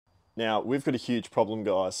Now, we've got a huge problem,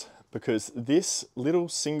 guys, because this little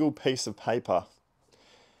single piece of paper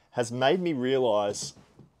has made me realize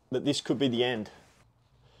that this could be the end.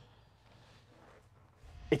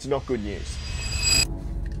 It's not good news.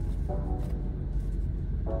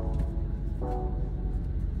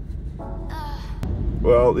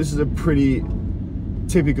 Well, this is a pretty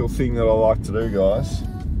typical thing that I like to do, guys.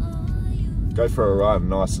 Go for a run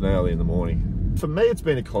nice and early in the morning. For me, it's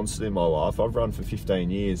been a constant in my life. I've run for 15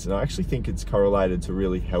 years, and I actually think it's correlated to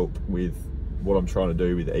really help with what I'm trying to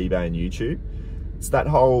do with eBay and YouTube. It's that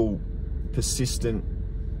whole persistent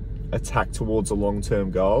attack towards a long-term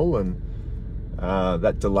goal, and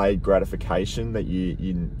that delayed gratification that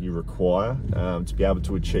you require to be able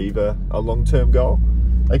to achieve a long-term goal.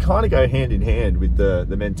 They kind of go hand in hand with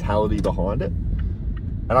the mentality behind it,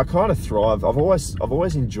 and I kind of thrive. I've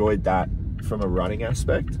always enjoyed that from a running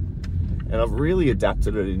aspect, and I've really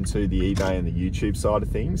adapted it into the eBay and the YouTube side of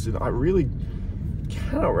things. And I really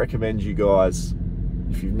cannot recommend you guys,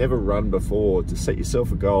 if you've never run before, to set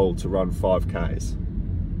yourself a goal to run 5Ks.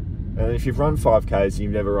 And if you've run 5Ks and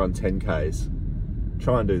you've never run 10Ks,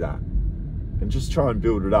 try and do that, and just try and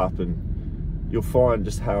build it up, and you'll find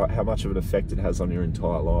just how much of an effect it has on your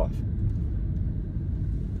entire life.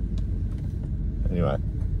 Anyway,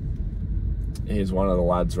 here's one of the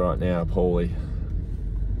lads right now, Paulie.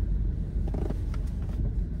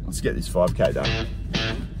 Let's get this 5K done.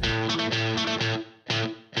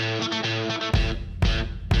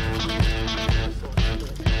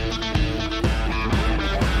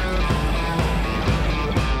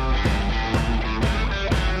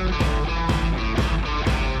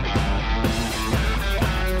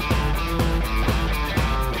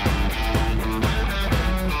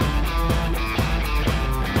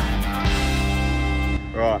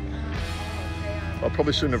 Right, I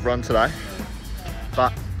probably shouldn't have run today,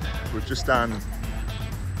 but we've just done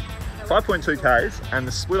 5.2 Ks, and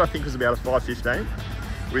the split I think was about a 5:15,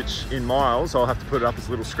 which in miles, I'll have to put it up as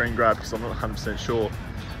a little screen grab because I'm not 100% sure.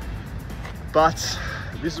 But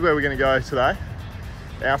this is where we're going to go today,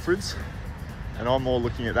 Alfred's, and I'm more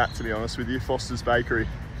looking at that, to be honest with you, Foster's Bakery.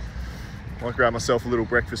 I might grab myself a little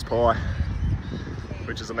breakfast pie,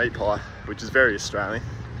 which is a meat pie, which is very Australian,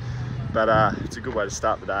 but it's a good way to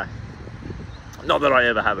start the day. Not that I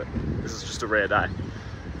ever have it, this is just a rare day.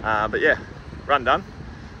 But yeah, run done.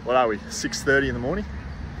 What are we, 6:30 in the morning?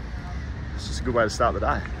 It's just a good way to start the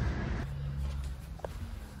day.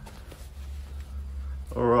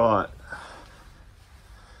 All right.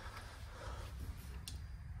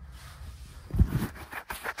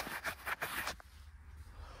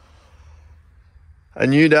 A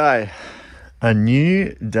new day, a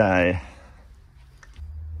new day.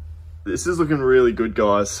 This is looking really good,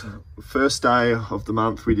 guys. First day of the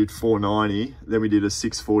month we did 490, then we did a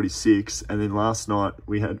 646, and then last night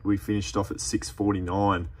we finished off at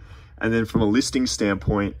 649. And then from a listing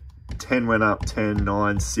standpoint, 10 went up, 10,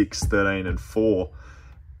 9, 6, 13, and 4.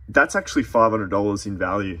 That's actually $500 in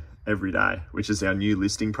value every day, which is our new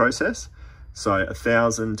listing process. So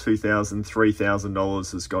 $1,000, $2,000,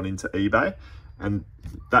 $3,000 has gone into eBay, and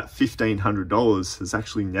that $1,500 has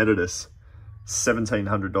actually netted us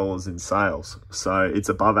 $1,700 in sales. So it's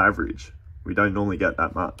above average. We don't normally get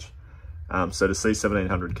that much. So to see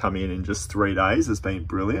 1,700 come in just 3 days has been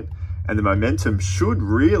brilliant. And the momentum should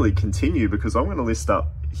really continue, because I'm going to list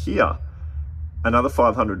up here another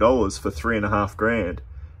 $500 for 3.5 grand.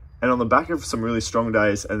 And on the back of some really strong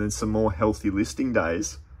days and then some more healthy listing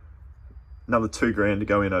days, another 2 grand to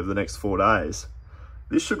go in over the next 4 days.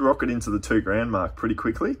 This should rocket into the 2 grand mark pretty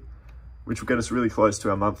quickly, which will get us really close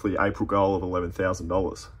to our monthly April goal of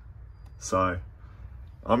 $11,000. So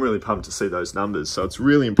I'm really pumped to see those numbers. So it's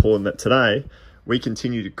really important that today we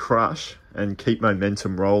continue to crush and keep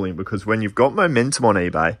momentum rolling, because when you've got momentum on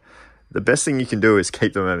eBay, the best thing you can do is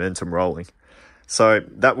keep the momentum rolling. So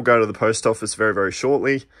that will go to the post office very, very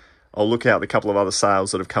shortly. I'll look out the couple of other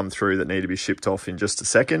sales that have come through that need to be shipped off in just a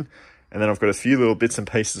second. And then I've got a few little bits and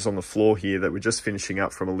pieces on the floor here that we're just finishing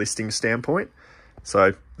up from a listing standpoint.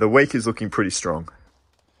 So the week is looking pretty strong.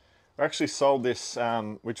 I actually sold this,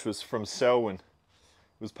 which was from Selwyn. It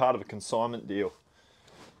was part of a consignment deal.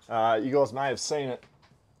 You guys may have seen it.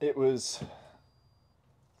 It was,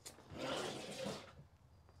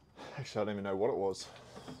 actually I don't even know what it was,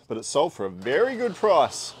 but it sold for a very good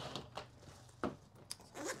price.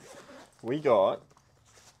 We got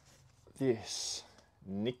this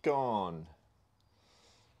Nikon.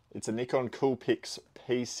 It's a Nikon Coolpix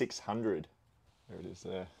P600. There it is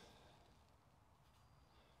there.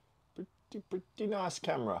 Pretty nice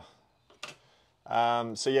camera.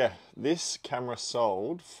 So yeah, this camera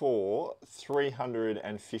sold for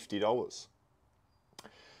 $350.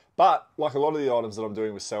 But like a lot of the items that I'm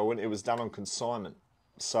doing with Selwyn, it was done on consignment.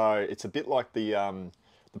 So it's a bit like the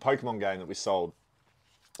Pokemon game that we sold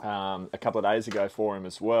a couple of days ago for him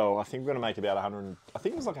as well. I think we're going to make about I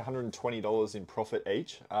think it was like $120 in profit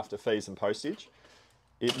each after fees and postage.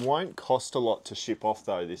 It won't cost a lot to ship off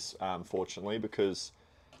though, this fortunately, because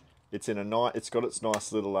it's in a it's got its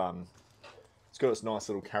nice little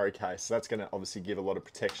carry case. So that's going to obviously give a lot of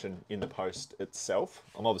protection in the post itself.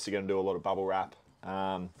 I'm obviously going to do a lot of bubble wrap.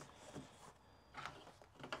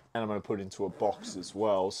 And I'm going to put it into a box as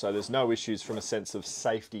well, so there's no issues from a sense of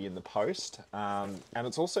safety in the post. And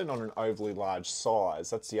it's also not an overly large size.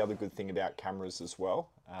 That's the other good thing about cameras as well.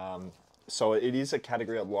 So it is a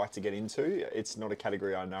category I'd like to get into. It's not a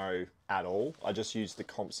category I know at all. I just used the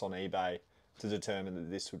comps on eBay to determine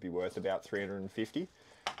that this would be worth about $350.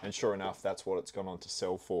 And sure enough, that's what it's gone on to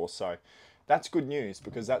sell for. So that's good news,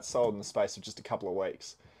 because that's sold in the space of just a couple of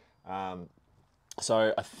weeks.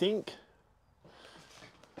 So I think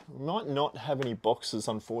we might not have any boxes,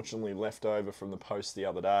 unfortunately, left over from the post the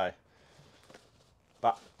other day.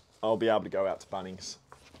 But I'll be able to go out to Bunnings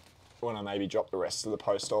when I maybe drop the rest of the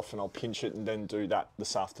post off, and I'll pinch it and then do that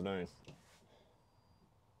this afternoon.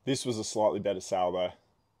 This was a slightly better sale though.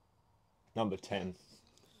 Number 10.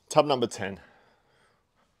 Tub number 10.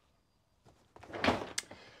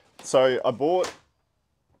 So I bought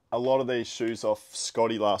a lot of these shoes off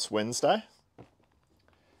Scotty last Wednesday.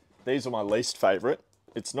 These are my least favourite.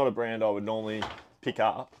 It's not a brand I would normally pick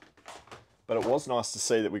up, but it was nice to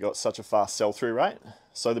see that we got such a fast sell-through rate.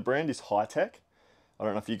 So the brand is High Tech. I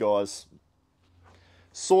don't know if you guys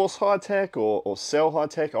source High Tech or sell High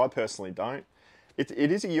Tech. I personally don't.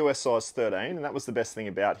 It is a US size 13, and that was the best thing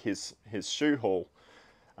about his shoe haul.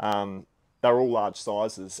 They're all large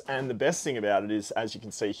sizes, and the best thing about it is, as you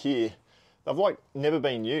can see here, they've like never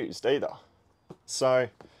been used either. So,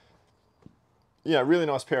 yeah, really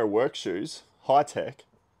nice pair of work shoes. High Tech.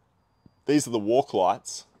 These are the walk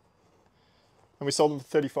lights, and we sold them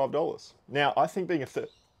for $35. Now, I think being a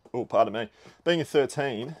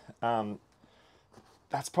 13,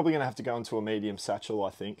 that's probably going to have to go into a medium satchel,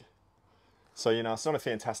 I think. So, you know, it's not a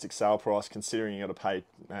fantastic sale price considering you got to pay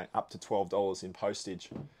up to $12 in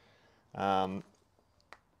postage.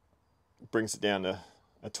 Brings it down to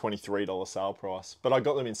a $23 sale price. But I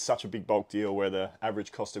got them in such a big bulk deal where the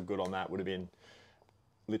average cost of good on that would have been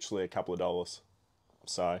literally a couple of dollars.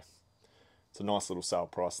 So it's a nice little sale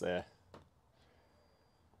price there.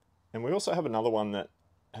 And we also have another one that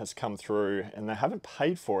has come through, and they haven't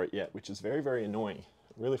paid for it yet, which is very, very annoying.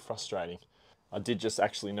 Really frustrating. I did just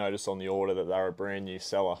actually notice on the order that they're a brand new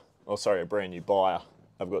seller. Oh, sorry, a brand new buyer.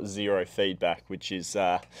 I've got 0 feedback, which is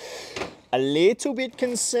a little bit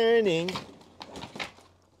concerning.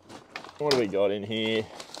 What do we got in here?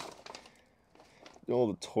 All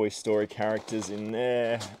the Toy Story characters in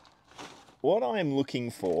there. What I am looking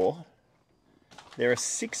for, there are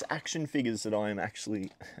 6 action figures that I am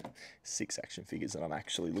actually, 6 action figures that I'm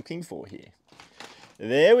actually looking for here.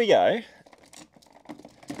 There we go.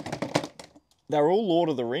 They're all Lord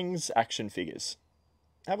of the Rings action figures.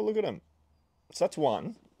 Have a look at them. So that's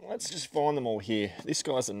one. Let's just find them all here. This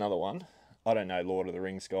guy's another one. I don't know Lord of the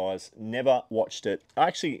Rings, guys. Never watched it.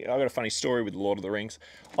 Actually, I got a funny story with Lord of the Rings.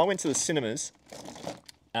 I went to the cinemas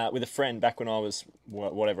with a friend back when I was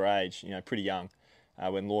whatever age, you know, pretty young,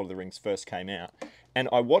 when Lord of the Rings first came out. And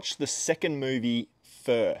I watched the second movie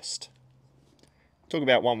first. Talk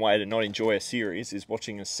about one way to not enjoy a series is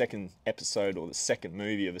watching a second episode or the second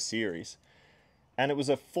movie of a series. And it was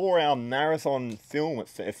a 4-hour marathon film.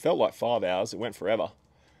 It felt like 5 hours. It went forever.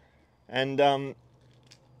 And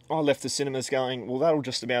I left the cinemas going, well, that'll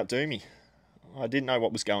just about do me. I didn't know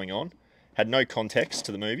what was going on. Had no context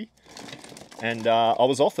to the movie. And I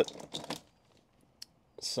was off it.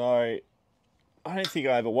 So I don't think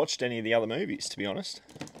I ever watched any of the other movies, to be honest.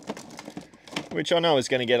 Which I know is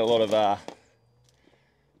going to get a lot of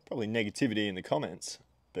probably negativity in the comments.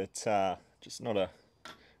 But just not a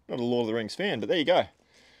Lord of the Rings fan, but there you go.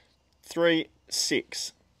 3,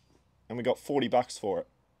 6, and we got $40 for it.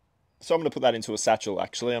 So I'm going to put that into a satchel,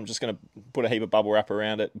 actually. I'm just going to put a heap of bubble wrap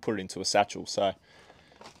around it and put it into a satchel, so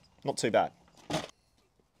not too bad.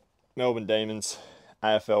 Melbourne Demons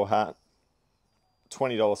AFL hat,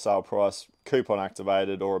 $20 sale price, coupon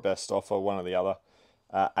activated or a best offer, one or the other.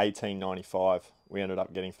 $18.95 we ended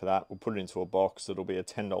up getting for that. We'll put it into a box. It'll be a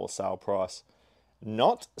 $10 sale price.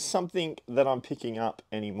 Not something that I'm picking up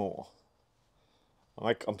anymore.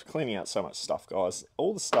 I'm cleaning out so much stuff, guys.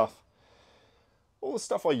 All the stuff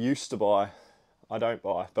I used to buy, I don't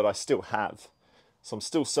buy, but I still have. So I'm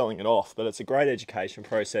still selling it off, but it's a great education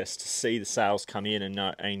process to see the sales come in and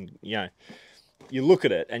you know, you look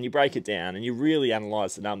at it and you break it down and you really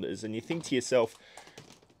analyze the numbers and you think to yourself,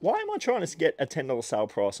 why am I trying to get a $10 sale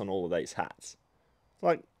price on all of these hats?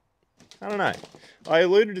 Like, I don't know. I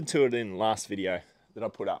alluded to it in the last video that I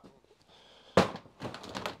put up.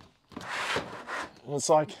 And it's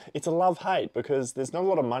like, it's a love-hate because there's not a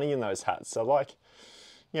lot of money in those hats. So like,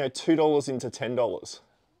 you know, $2 into $10.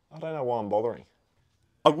 I don't know why I'm bothering.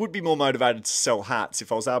 I would be more motivated to sell hats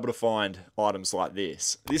if I was able to find items like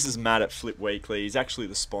this. This is Matt at Flip Weekly. He's actually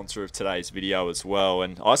the sponsor of today's video as well.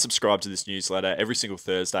 And I subscribe to this newsletter every single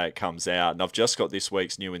Thursday it comes out. And I've just got this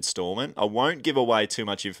week's new installment. I won't give away too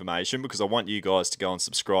much information because I want you guys to go and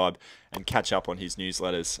subscribe and catch up on his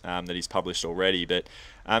newsletters that he's published already. But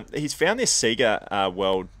he's found this Sega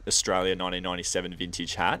World Australia 1997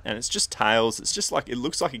 vintage hat. And it's just tails. It's just like, it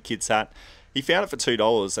looks like a kid's hat. He found it for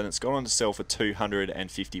 $2 and it's gone on to sell for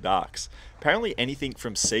 $250. Apparently anything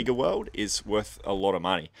from Sega World is worth a lot of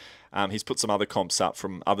money. He's put some other comps up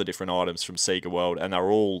from other different items from Sega World and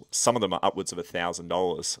they're all, some of them are upwards of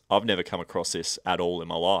 $1,000. I've never come across this at all in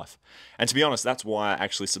my life. And to be honest, that's why I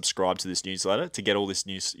actually subscribe to this newsletter, to get all this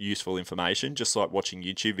useful information, just like watching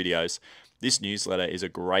YouTube videos. This newsletter is a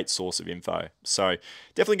great source of info. So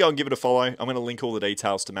definitely go and give it a follow. I'm going to link all the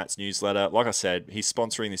details to Matt's newsletter. Like I said, he's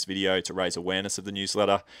sponsoring this video to raise awareness of the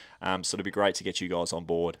newsletter. So it'd be great to get you guys on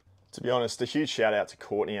board. To be honest, a huge shout out to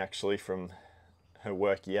Courtney actually from her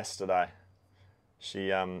work yesterday. She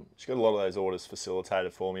got a lot of those orders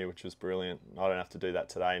facilitated for me, which was brilliant. I don't have to do that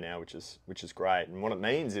today now, which is great. And what it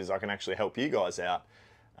means is I can actually help you guys out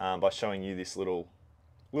by showing you this little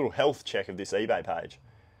health check of this eBay page.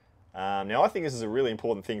 Now I think this is a really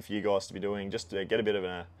important thing for you guys to be doing, just to get a bit of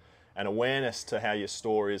an awareness to how your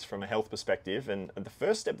store is from a health perspective. And the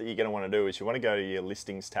first step that you're going to want to do is you want to go to your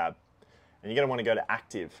listings tab and you're going to want to go to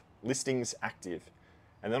active, listings active.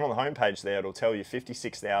 And then on the home page there, it'll tell you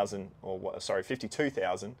 56,000 or sorry,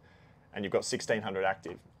 52,000 and you've got 1,600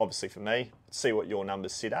 active. Obviously for me, see what your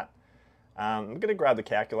numbers sit at. I'm going to grab the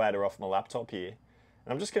calculator off my laptop here.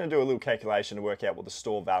 And I'm just going to do a little calculation to work out what the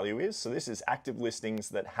store value is. So this is active listings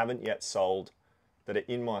that haven't yet sold, that are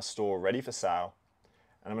in my store ready for sale.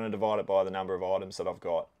 And I'm going to divide it by the number of items that I've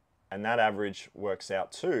got. And that average works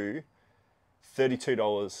out to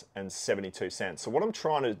 $32.72. So what I'm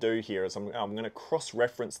trying to do here is I'm going to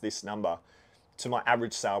cross-reference this number to my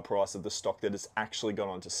average sale price of the stock that has actually gone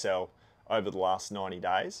on to sell over the last 90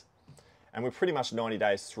 days. And we're pretty much 90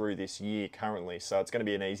 days through this year currently, so it's going to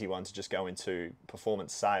be an easy one to just go into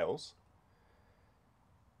performance sales.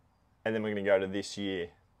 And then we're going to go to this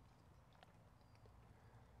year.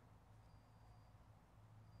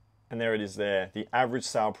 And there it is there. The average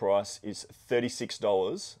sale price is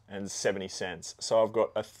 $36.70. So I've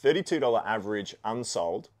got a $32 average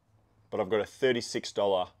unsold, but I've got a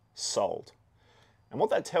 $36 sold. And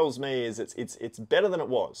what that tells me is it's better than it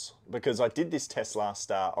was, because I did this test last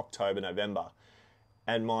October, November,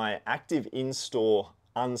 and my active in-store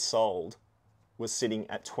unsold was sitting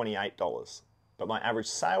at $28, but my average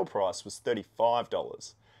sale price was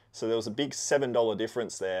 $35. So there was a big $7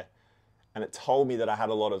 difference there, and it told me that I had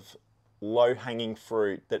a lot of low-hanging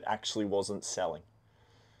fruit that actually wasn't selling,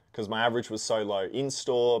 because my average was so low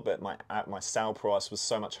in-store, but my sale price was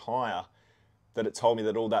so much higher that it told me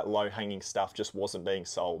that all that low-hanging stuff just wasn't being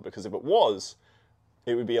sold, because if it was,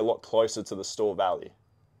 it would be a lot closer to the store value.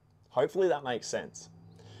 Hopefully that makes sense.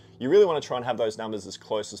 You really want to try and have those numbers as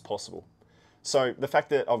close as possible. So the fact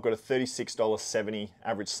that I've got a $36.70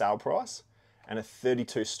 average sale price and a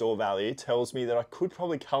 $32 store value tells me that I could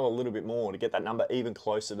probably cull a little bit more to get that number even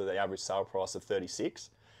closer to the average sale price of $36.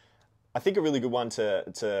 I think a really good one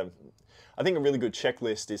I think a really good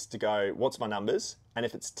checklist is to go, what's my numbers? And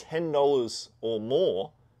if it's $10 or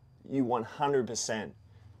more, you 100%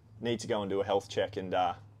 need to go and do a health check and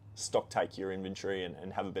stock take your inventory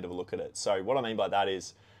and have a bit of a look at it. So what I mean by that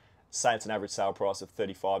is, say it's an average sale price of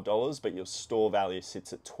 $35, but your store value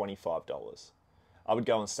sits at $25. I would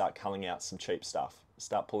go and start culling out some cheap stuff,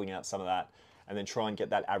 start pulling out some of that, and then try and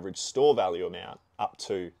get that average store value amount up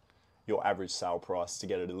to your average sale price to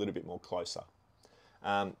get it a little bit more closer.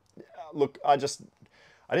 Look, I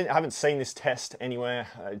haven't seen this test anywhere.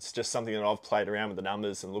 It's just something that I've played around with the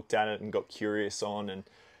numbers and looked at it and got curious on, and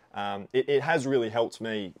it has really helped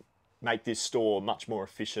me make this store much more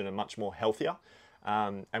efficient and much more healthier.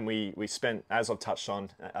 And we spent, as I've touched on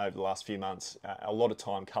over the last few months, a lot of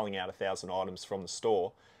time culling out 1,000 items from the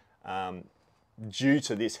store due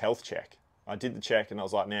to this health check. I did the check and I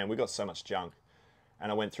was like, man, we got so much junk.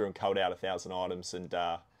 And I went through and culled out 1,000 items and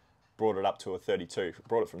brought it up to a 32.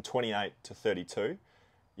 Brought it from 28 to 32.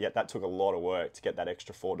 Yet that took a lot of work to get that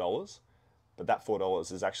extra $4. But that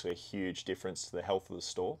 $4 is actually a huge difference to the health of the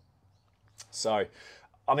store. So,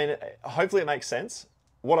 I mean, hopefully it makes sense.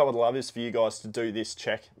 What I would love is for you guys to do this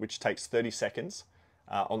check, which takes 30 seconds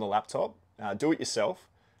on the laptop. Do it yourself.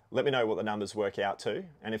 Let me know what the numbers work out to.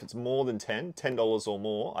 And if it's more than $10 or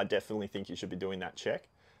more, I definitely think you should be doing that check.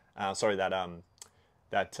 That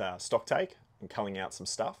stock take and culling out some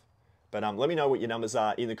stuff. But let me know what your numbers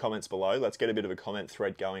are in the comments below. Let's get a bit of a comment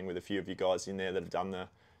thread going with a few of you guys in there that have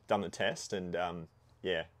done the test. And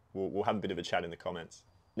yeah, we'll have a bit of a chat in the comments.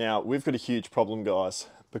 Now, we've got a huge problem, guys,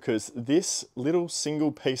 because this little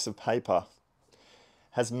single piece of paper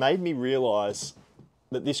has made me realize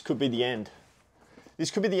that this could be the end. This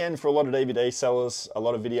could be the end for a lot of DVD sellers, a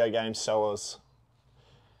lot of video game sellers.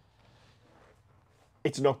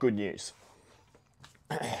 It's not good news.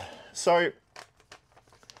 So,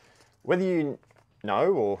 whether you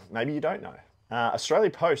know or maybe you don't know, Australia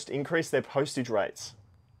Post increased their postage rates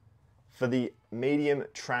for the medium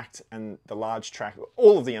tracked and the large track,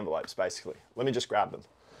 all of the envelopes basically. Let me just grab them.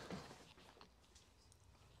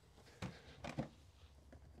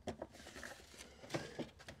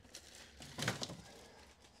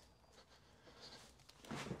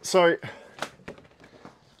 So,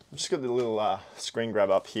 I've just got the little screen grab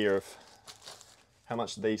up here of how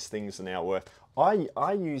much these things are now worth.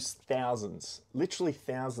 I use thousands, literally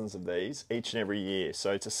thousands of these each and every year.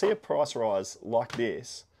 So to see a price rise like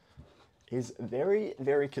this is very,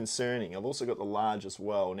 very concerning. I've also got the large as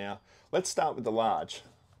well. Now, let's start with the large.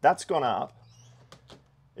 That's gone up.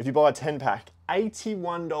 If you buy a 10-pack,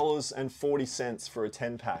 $81.40 for a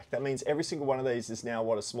 10-pack. That means every single one of these is now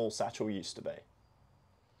what a small satchel used to be.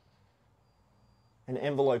 An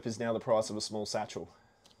envelope is now the price of a small satchel.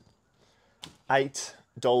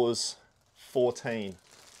 $8.14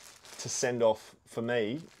 to send off, for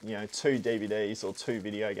me, you know, 2 DVDs or 2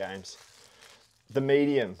 video games. The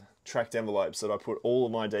medium tracked envelopes that I put all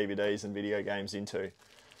of my DVDs and video games into.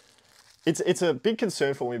 It's a big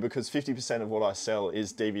concern for me because 50% of what I sell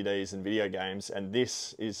is DVDs and video games, and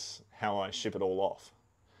this is how I ship it all off.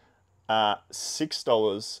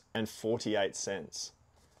 $6.48.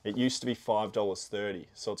 It used to be $5.30,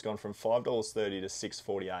 so it's gone from $5.30 to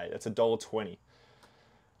 $6.48. That's $1.20.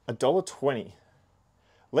 $1.20.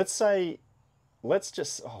 Let's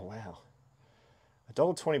just, oh wow.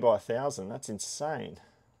 $1.20 by 1,000, that's insane.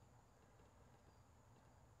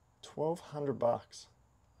 1,200 bucks.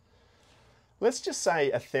 Let's just say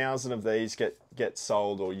 1,000 of these get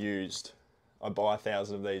sold or used. I buy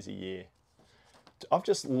 1,000 of these a year. I've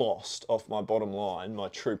just lost off my bottom line, my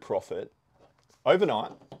true profit,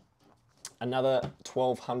 overnight, another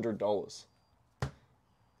 $1,200.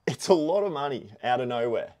 It's a lot of money out of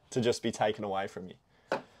nowhere to just be taken away from you.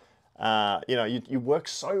 You know, you work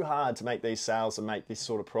so hard to make these sales and make this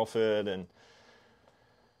sort of profit, and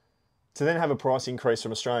to then have a price increase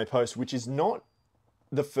from Australia Post, which is not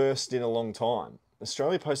the first in a long time.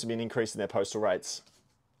 Australia Post have been increasing their postal rates,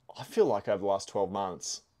 I feel like over the last 12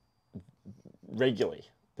 months, regularly.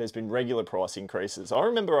 There's been regular price increases. I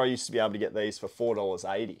remember I used to be able to get these for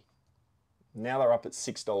 $4.80. Now they're up at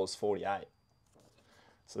 $6.48.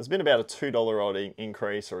 So there's been about a $2 odd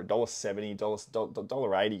increase, or a $1.70,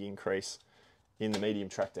 $1.80 increase in the medium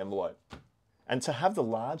tracked envelope. And to have the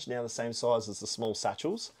large now the same size as the small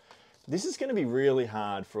satchels, this is going to be really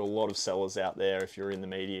hard for a lot of sellers out there if you're in the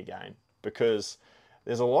media game, because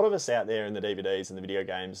there's a lot of us out there in the DVDs and the video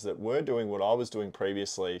games that were doing what I was doing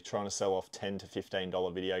previously, trying to sell off $10 to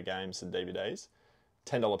 $15 video games and DVDs,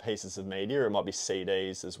 $10 pieces of media. It might be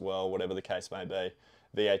CDs as well, whatever the case may be.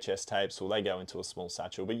 VHS tapes, well, they go into a small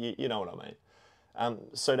satchel, but you know what I mean.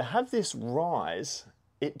 So to have this rise,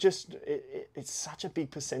 it's such a big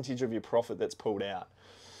percentage of your profit that's pulled out.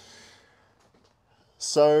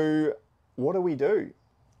 So what do we do?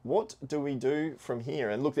 What do we do from here?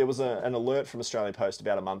 And look, there was an alert from Australia Post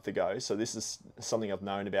about a month ago. So this is something I've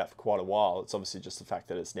known about for quite a while. It's obviously just the fact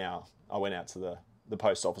that it's now, I went out to the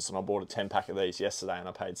post office and I bought a 10-pack of these yesterday and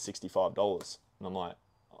I paid $65. And I'm like,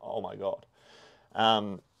 oh my God.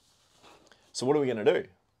 So what are we going to do?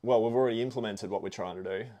 Well, we've already implemented what we're trying to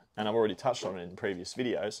do, and I've already touched on it in previous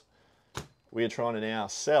videos. We are trying to now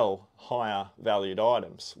sell higher valued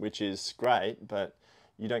items, which is great, but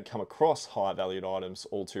you don't come across higher valued items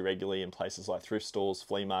all too regularly in places like thrift stores,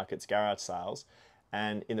 flea markets, garage sales,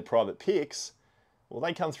 and in the private picks, well,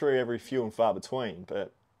 they come through every few and far between,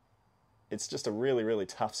 but it's just a really, really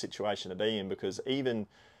tough situation to be in, because even,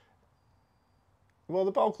 well,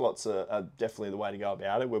 the bulk lots are definitely the way to go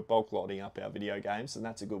about it. We're bulk lotting up our video games, and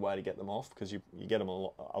that's a good way to get them off, because you get them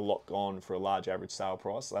a lot gone for a large average sale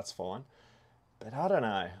price, so that's fine. But I don't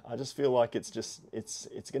know. I just feel like it's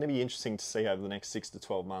going to be interesting to see over the next 6 to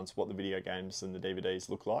 12 months what the video games and the DVDs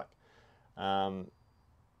look like.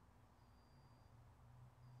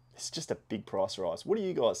 it's just a big price rise. What do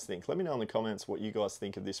you guys think? Let me know in the comments what you guys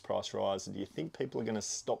think of this price rise. And do you think people are going to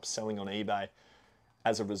stop selling on eBay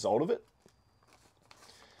as a result of it?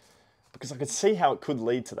 Because I could see how it could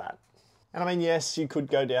lead to that. And I mean, yes, you could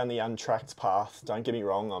go down the untracked path. Don't get me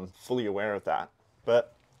wrong, I'm fully aware of that.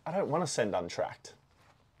 But I don't want to send untracked.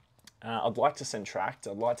 I'd like to send tracked.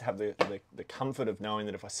 I'd like to have the comfort of knowing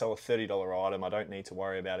that if I sell a $30 item, I don't need to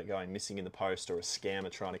worry about it going missing in the post or a scammer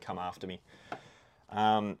trying to come after me.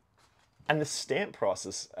 And the stamp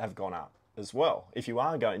prices have gone up as well. If you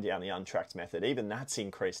are going down the untracked method, even that's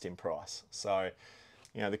increased in price. So,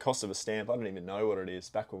 you know, the cost of a stamp, I don't even know what it is.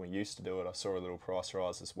 Back when we used to do it, I saw a little price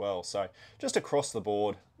rise as well. So just across the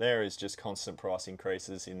board, there is just constant price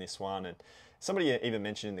increases in this one. And somebody even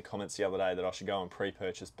mentioned in the comments the other day that I should go and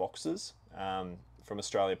pre-purchase boxes from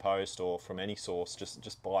Australia Post or from any source.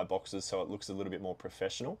 Just buy boxes so it looks a little bit more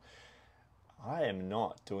professional. I am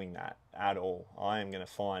not doing that at all. I am going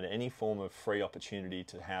to find any form of free opportunity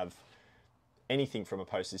to have anything from a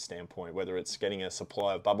postage standpoint, whether it's getting a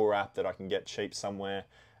supply of bubble wrap that I can get cheap somewhere,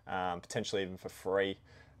 potentially even for free.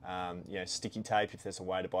 You know, sticky tape, if there's a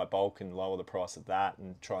way to buy bulk and lower the price of that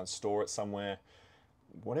and try and store it somewhere.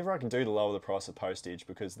 Whatever I can do to lower the price of postage,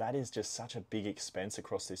 because that is just such a big expense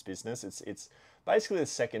across this business. It's basically the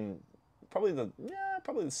second, probably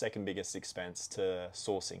the second biggest expense to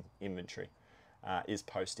sourcing inventory is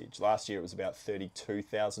postage. Last year it was about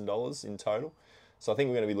 $32,000 in total. So I think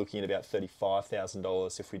we're going to be looking at about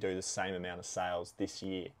 $35,000 if we do the same amount of sales this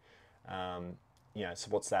year. You know,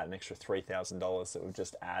 so what's that? An extra $3,000 that we've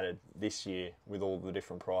just added this year with all the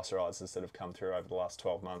different price rises that have come through over the last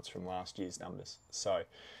 12 months from last year's numbers. So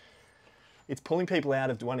it's pulling people out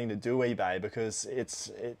of wanting to do eBay because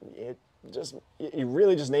you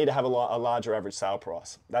really just need to have a larger average sale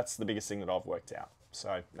price. That's the biggest thing that I've worked out.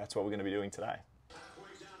 So that's what we're going to be doing today.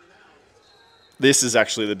 This is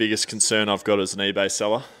actually the biggest concern I've got as an eBay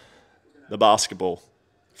seller, the basketball.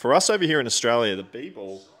 For us over here in Australia, the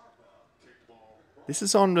B-ball, this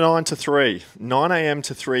is on 9 to 3, 9 a.m.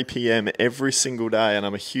 to 3 p.m. every single day, and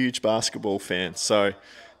I'm a huge basketball fan. So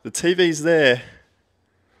the TV's there,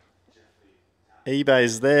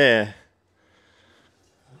 eBay's there,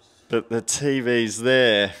 but the TV's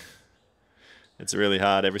there. It's really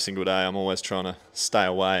hard every single day. I'm always trying to stay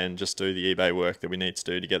away and just do the eBay work that we need to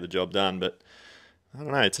do to get the job done, but I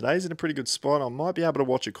don't know, today's in a pretty good spot. I might be able to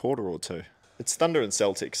watch a quarter or two. It's Thunder and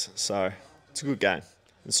Celtics, so it's a good game.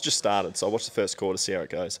 It's just started, so I'll watch the first quarter, see how it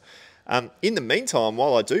goes. In the meantime,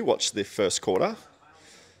 while I do watch the first quarter,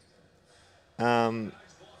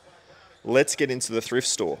 let's get into the thrift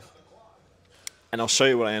store. And I'll show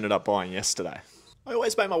you what I ended up buying yesterday. I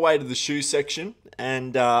always make my way to the shoe section,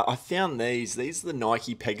 and I found these. These are the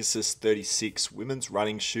Nike Pegasus 36 women's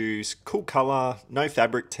running shoes. Cool color, no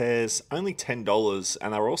fabric tears, only $10,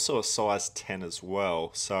 and they're also a size 10 as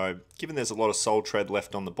well. So given there's a lot of sole tread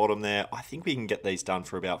left on the bottom there, I think we can get these done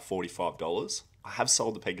for about $45. I have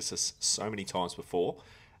sold the Pegasus so many times before,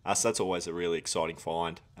 so that's always a really exciting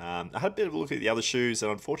find. I had a bit of a look at the other shoes,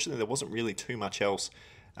 and unfortunately there wasn't really too much else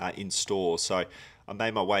in store. So I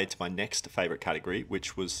made my way to my next favourite category,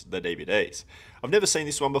 which was the DVDs. I've never seen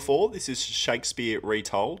this one before. This is Shakespeare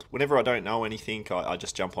Retold. Whenever I don't know anything, I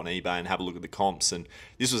just jump on eBay and have a look at the comps, and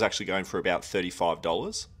this was actually going for about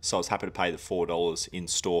 $35, so I was happy to pay the $4 in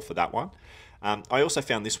store for that one. I also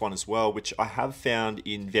found this one as well, which I have found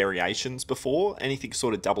in variations before. Anything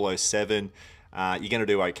sort of 007, you're going to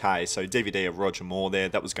do okay. So DVD of Roger Moore there,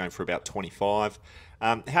 that was going for about $25.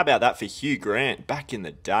 How about that for Hugh Grant back in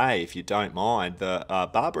the day, if you don't mind, the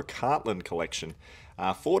Barbara Cartland collection.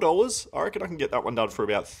 $4, I reckon I can get that one done for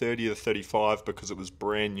about $30 to $35 because it was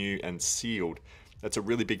brand new and sealed. That's a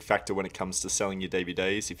really big factor when it comes to selling your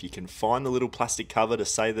DVDs. If you can find the little plastic cover to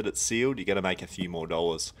say that it's sealed, you're going to make a few more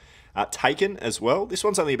dollars. Taken as well. This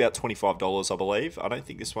one's only about $25, I believe. I don't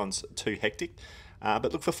think this one's too hectic.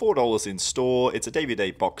 But look, for $4 in store, it's a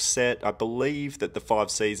DVD box set. I believe that the 5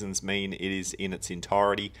 seasons mean it is in its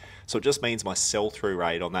entirety. So it just means my sell-through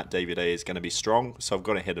rate on that DVD is going to be strong. So I've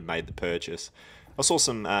gone ahead and made the purchase. I saw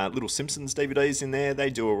some Little Simpsons DVDs in there.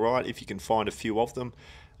 They do alright if you can find a few of them.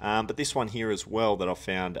 But this one here as well that I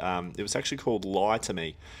found, it was actually called Lie to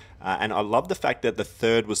Me. And I love the fact that the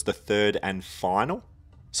third was the third and final.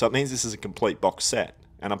 So it means this is a complete box set.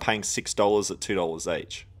 And I'm paying $6 at $2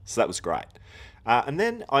 each. So that was great. And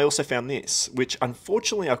then I also found this, which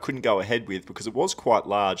unfortunately I couldn't go ahead with because it was quite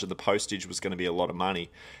large and the postage was going to be a lot of money.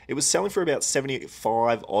 It was selling for about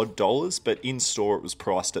 $75 odd, but in store it was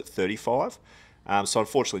priced at $35. So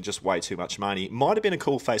unfortunately, just way too much money. Might have been a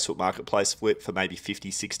cool Facebook Marketplace flip for maybe $50,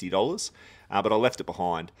 $60, but I left it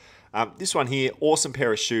behind. This one here, awesome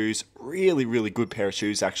pair of shoes. Really, really good pair of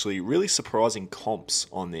shoes, actually. Really surprising comps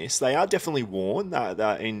on this. They are definitely worn.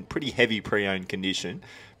 They're in pretty heavy pre-owned condition,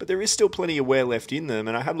 but there is still plenty of wear left in them.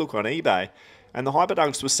 And I had a look on eBay, and the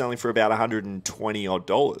Hyperdunks were selling for about $120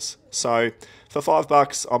 odd. So for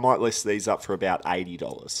 $5, I might list these up for about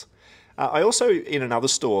 $80. I also, in another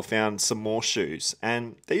store, found some more shoes,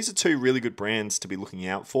 and these are two really good brands to be looking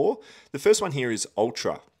out for. The first one here is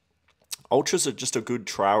Ultra. Ultras are just a good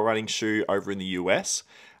trail running shoe over in the US.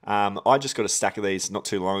 I just got a stack of these not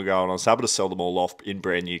too long ago, and I was able to sell them all off in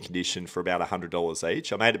brand new condition for about $100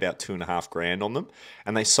 each. I made about $2.5 on them,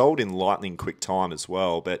 and they sold in lightning quick time as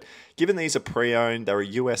well. But given these are pre-owned, they're a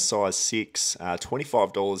US size 6,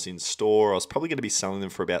 $25 in store. I was probably going to be selling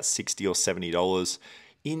them for about $60 or $70.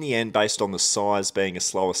 In the end, based on the size being a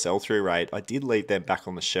slower sell-through rate, I did leave them back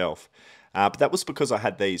on the shelf. But that was because I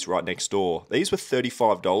had these right next door. These were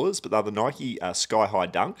 $35, but they're the Nike Sky High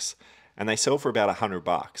Dunks, and they sell for about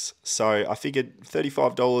 $100. So I figured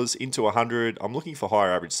 $35 into $100, I'm looking for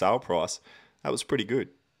higher average sale price. That was pretty good.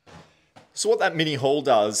 So what that mini haul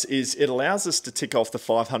does is it allows us to tick off the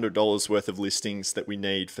 $500 worth of listings that we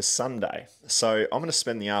need for Sunday. So I'm going to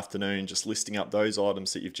spend the afternoon just listing up those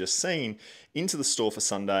items that you've just seen into the store for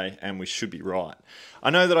Sunday, and we should be right. I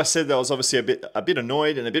know that I said that I was obviously a bit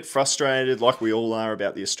annoyed and a bit frustrated, like we all are,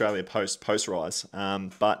 about the Australia Post rise,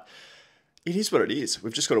 but it is what it is.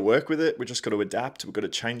 We've just got to work with it. We've just got to adapt. We've got to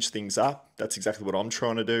change things up. That's exactly what I'm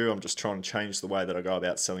trying to do. I'm just trying to change the way that I go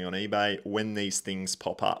about selling on eBay when these things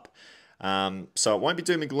pop up. So it won't be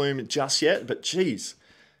doom and gloom just yet, but geez,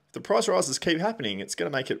 if the price rises keep happening, it's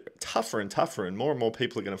going to make it tougher and tougher, and more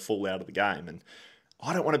people are going to fall out of the game. And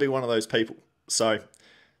I don't want to be one of those people. So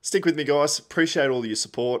stick with me, guys. Appreciate all your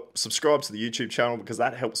support. Subscribe to the YouTube channel because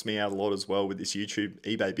that helps me out a lot as well with this YouTube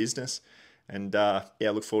eBay business. And yeah, I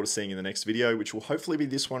look forward to seeing you in the next video, which will hopefully be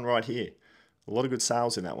this one right here. A lot of good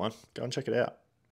sales in that one. Go and check it out.